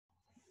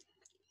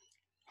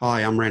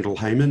Hi, I'm Randall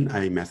Heyman,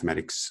 a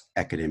mathematics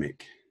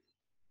academic.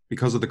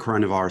 Because of the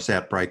coronavirus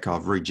outbreak,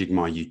 I've rejigged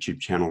my YouTube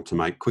channel to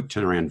make quick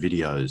turnaround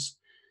videos.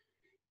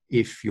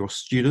 If your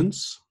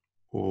students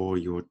or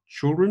your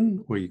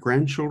children or your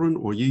grandchildren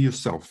or you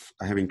yourself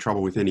are having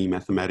trouble with any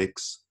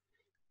mathematics,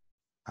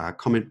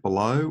 comment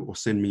below or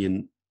send me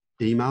an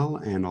email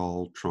and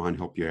I'll try and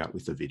help you out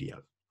with the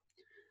video.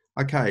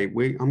 Okay,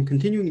 I'm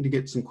continuing to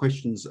get some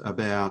questions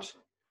about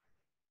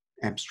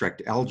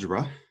abstract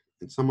algebra.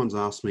 And someone's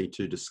asked me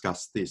to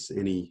discuss this.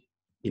 Any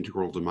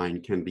integral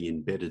domain can be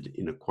embedded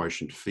in a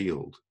quotient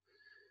field.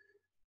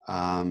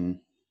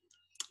 And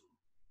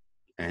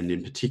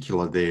in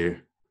particular,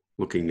 they're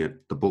looking at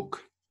the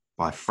book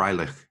by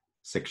Freilich,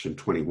 section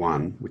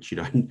 21, which you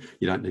don't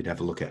need to have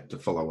a look at to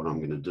follow what I'm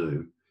going to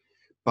do.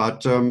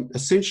 But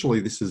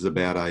essentially, this is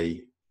about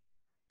a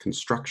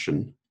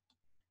construction.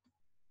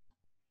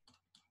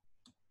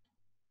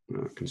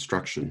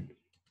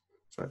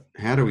 So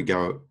how do we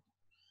go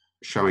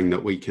showing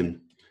that we can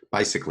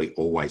basically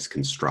always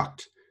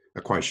construct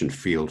a quotient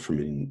field from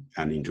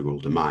an integral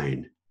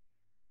domain?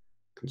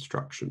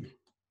 Construction.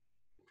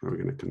 So we're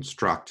going to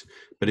construct,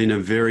 but in a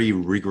very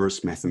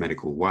rigorous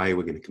mathematical way,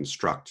 we're going to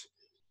construct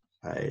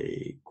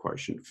a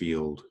quotient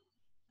field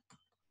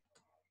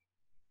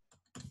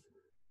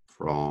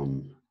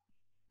from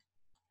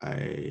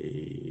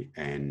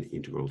an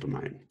integral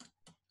domain.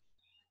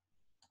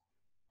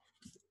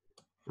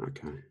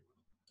 Okay.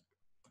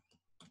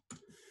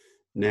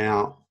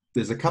 Now,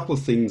 there's a couple of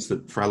things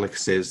that Freilich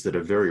says that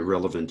are very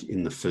relevant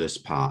in the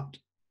first part,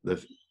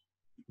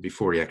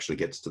 before he actually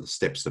gets to the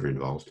steps that are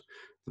involved.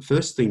 The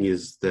first thing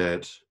is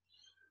that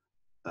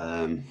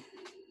there's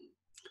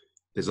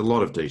a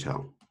lot of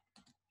detail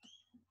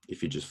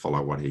if you just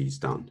follow what he's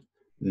done.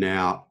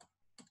 Now,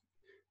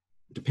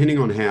 depending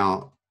on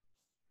how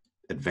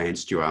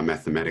advanced you are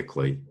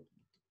mathematically,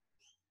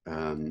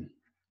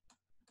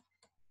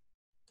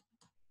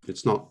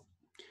 it's not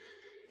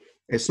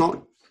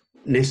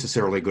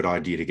necessarily a good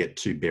idea to get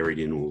too buried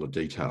in all the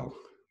detail.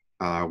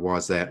 Why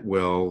is that?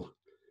 Well,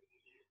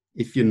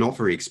 if you're not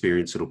very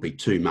experienced, it'll be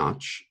too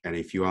much. And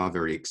if you are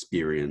very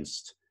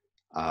experienced,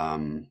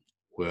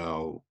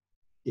 well,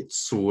 it's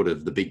sort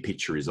of, the big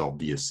picture is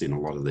obvious in a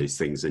lot of these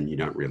things, and you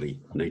don't really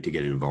need to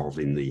get involved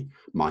in the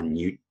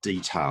minute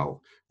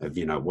detail of,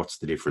 what's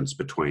the difference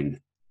between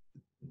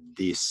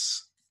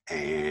this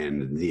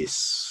and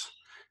this,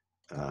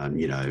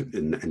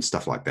 and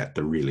stuff like that,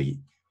 the really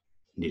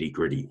nitty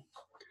gritty.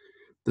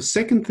 The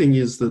second thing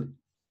is that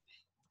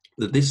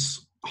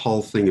this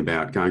whole thing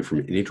about going from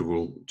an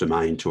integral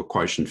domain to a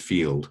quotient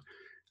field,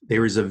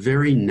 there is a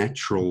very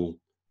natural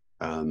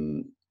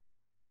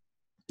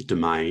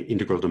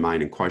integral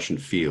domain and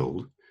quotient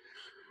field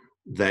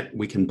that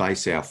we can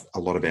base a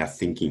lot of our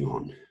thinking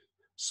on.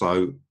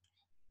 So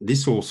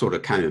this all sort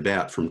of came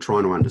about from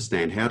trying to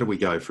understand, how do we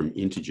go from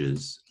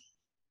integers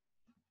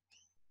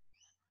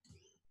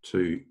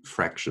to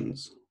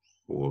fractions,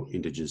 or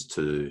integers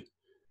to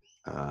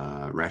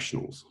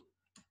rationals?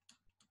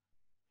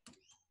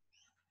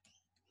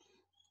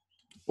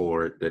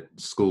 Or at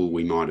school,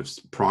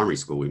 primary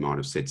school, we might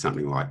have said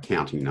something like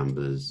counting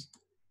numbers,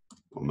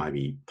 or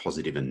maybe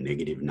positive and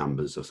negative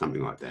numbers or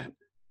something like that,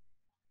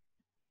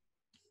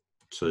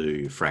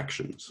 to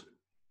fractions.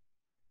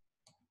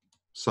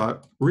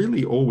 So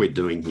really all we're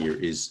doing here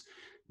is,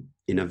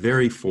 in a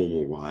very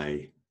formal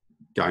way,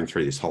 going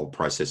through this whole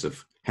process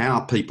of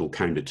how people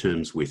came to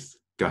terms with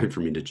going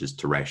from integers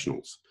to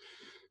rationals.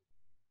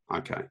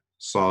 Okay,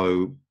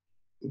 so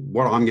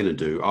what I'm going to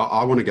do,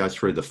 I want to go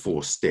through the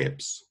 4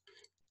 steps,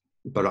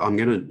 but I'm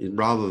going to,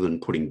 rather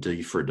than putting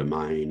D for a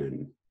domain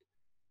and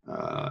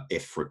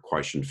F for a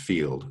quotient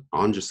field,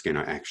 I'm just going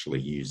to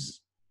actually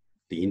use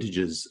the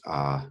integers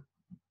are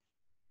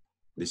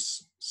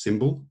this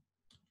symbol,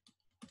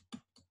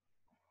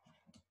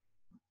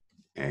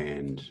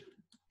 and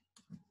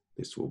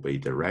this will be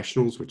the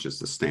rationals, which is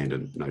the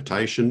standard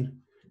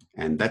notation,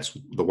 and that's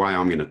the way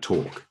I'm going to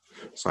talk.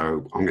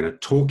 So I'm going to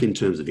talk in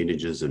terms of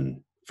integers and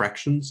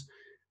fractions,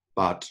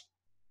 but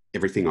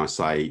everything I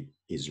say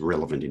is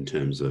relevant in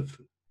terms of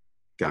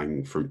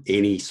going from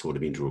any sort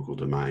of integral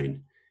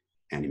domain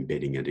and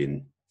embedding it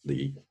in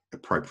the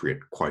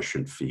appropriate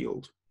quotient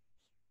field.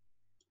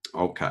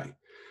 Okay,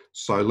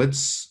 so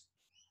let's,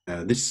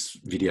 this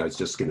video is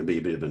just going to be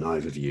a bit of an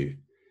overview.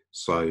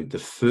 So the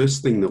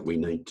first thing that we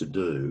need to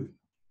do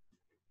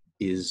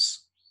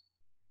is,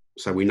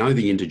 so we know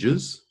the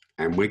integers,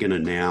 and we're going to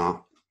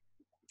now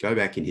go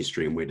back in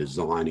history and we're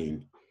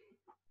designing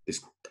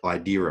this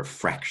idea of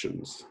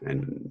fractions.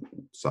 And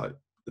so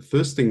the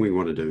first thing we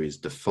want to do is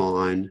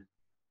define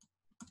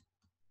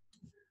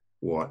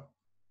what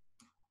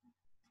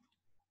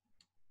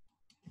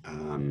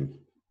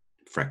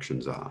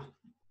fractions are.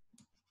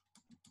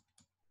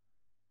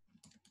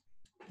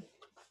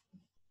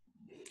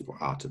 Or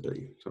are to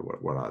be. So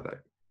what are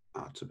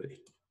they? Are to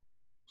be.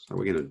 So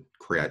we're going to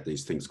create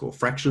these things called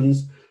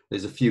fractions.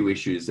 There's a few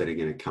issues that are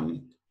going to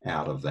come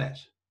out of that.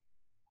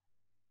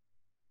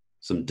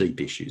 Some deep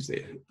issues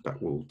there,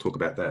 but we'll talk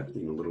about that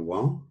in a little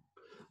while.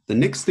 The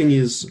next thing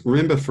is,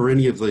 remember, for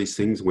any of these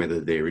things, whether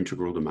they're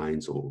integral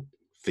domains or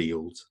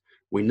fields,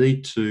 we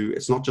need to,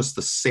 it's not just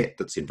the set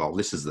that's involved.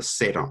 This is the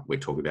set we're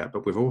talking about,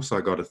 but we've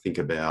also got to think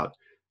about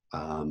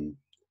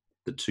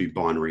the two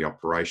binary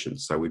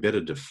operations. So we better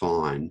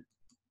define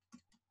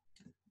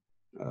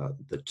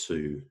the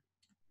two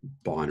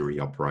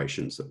binary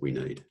operations that we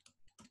need.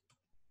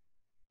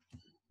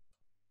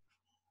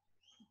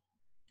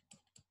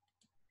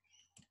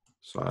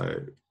 So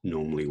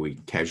normally we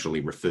casually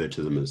refer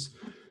to them as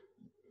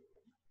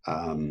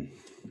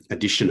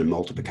addition and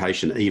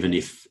multiplication, even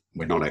if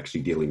we're not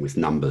actually dealing with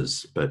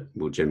numbers, but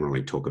we'll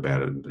generally talk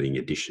about it being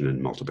addition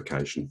and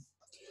multiplication.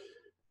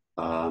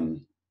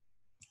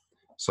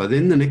 So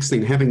then the next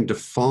thing, having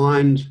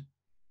defined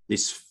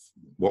this,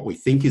 what we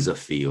think is a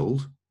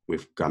field,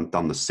 we've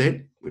done the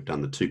set, we've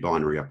done the two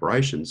binary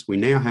operations, we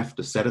now have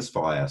to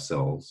satisfy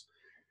ourselves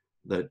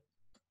that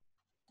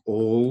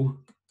all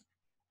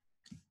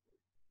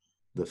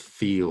the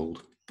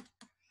field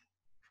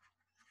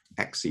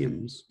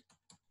axioms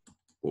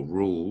or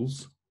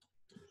rules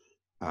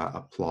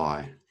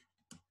apply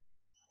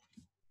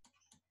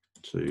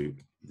to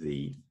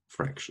the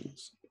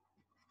fractions.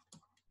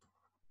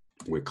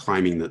 We're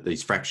claiming that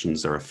these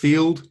fractions are a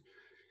field,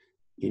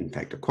 in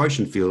fact a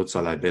quotient field,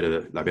 so they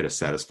better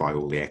satisfy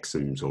all the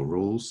axioms or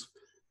rules.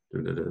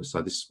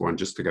 So this one,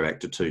 just to go back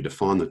to 2,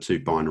 define the two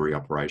binary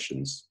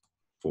operations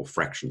for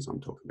fractions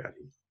I'm talking about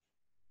here.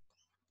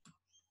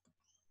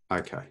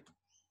 Okay.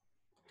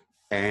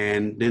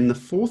 And then the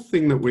fourth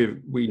thing that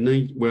we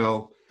need,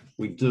 well,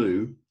 we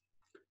do,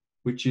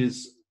 which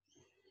is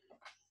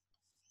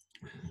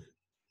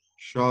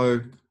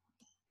show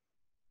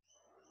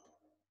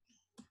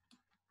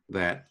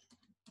that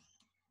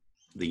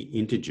the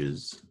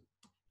integers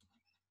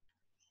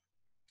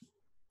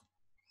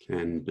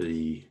can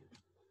be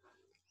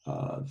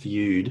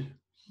viewed,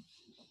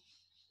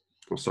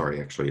 oh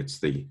sorry, actually it's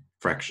the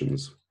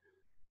fractions.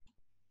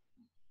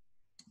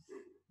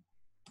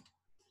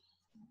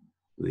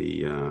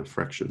 The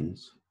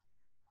fractions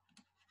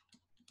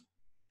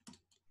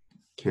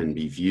can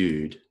be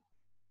viewed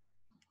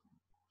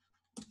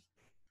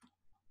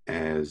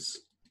as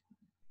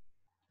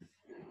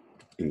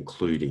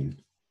including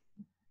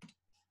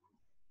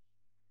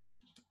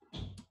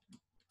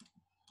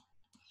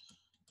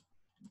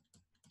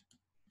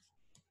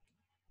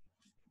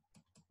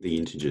the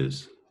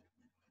integers.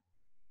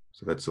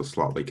 So that's a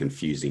slightly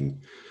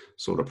confusing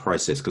sort of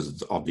process because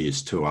it's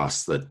obvious to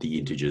us that the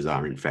integers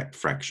are in fact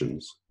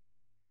fractions.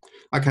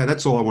 Okay,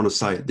 that's all I want to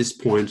say at this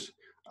point.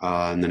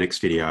 In the next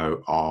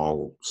video,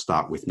 I'll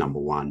start with number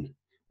 1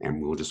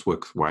 and we'll just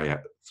work our way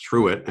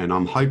through it. And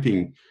I'm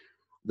hoping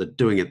that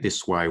doing it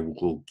this way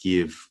will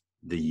give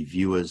the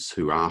viewers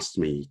who asked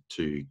me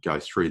to go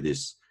through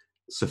this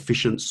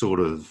sufficient sort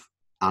of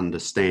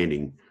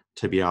understanding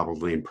to be able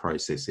to then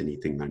process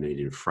anything they need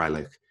in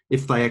Freilich,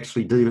 if they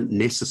actually deem it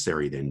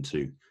necessary then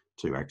to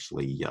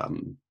actually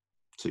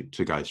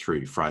to go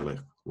through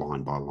Freilich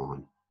line by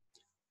line.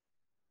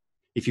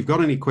 If you've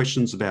got any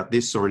questions about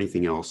this or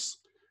anything else,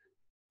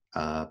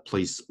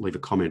 please leave a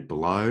comment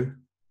below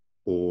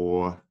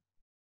or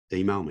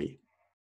email me.